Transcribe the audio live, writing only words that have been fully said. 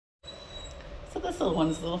this little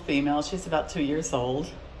one's a little female. She's about 2 years old.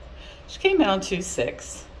 She came in on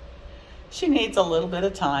 2/6. She needs a little bit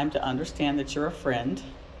of time to understand that you're a friend.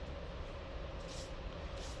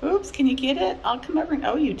 Oops, can you get it? I'll come over and,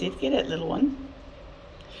 oh, you did get it, little one.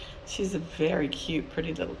 She's a very cute,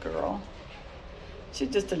 pretty little girl. She's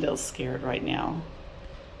just a little scared right now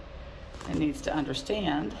and needs to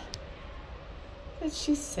understand that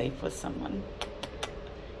she's safe with someone.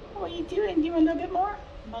 What are you doing? You want a little bit more?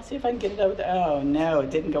 I'll see if I can get it over there. Oh no, it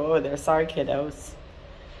didn't go over there. Sorry, kiddos.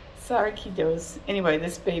 Sorry, kiddos. Anyway,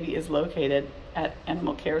 this baby is located at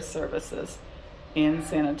Animal Care Services in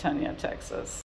San Antonio, Texas.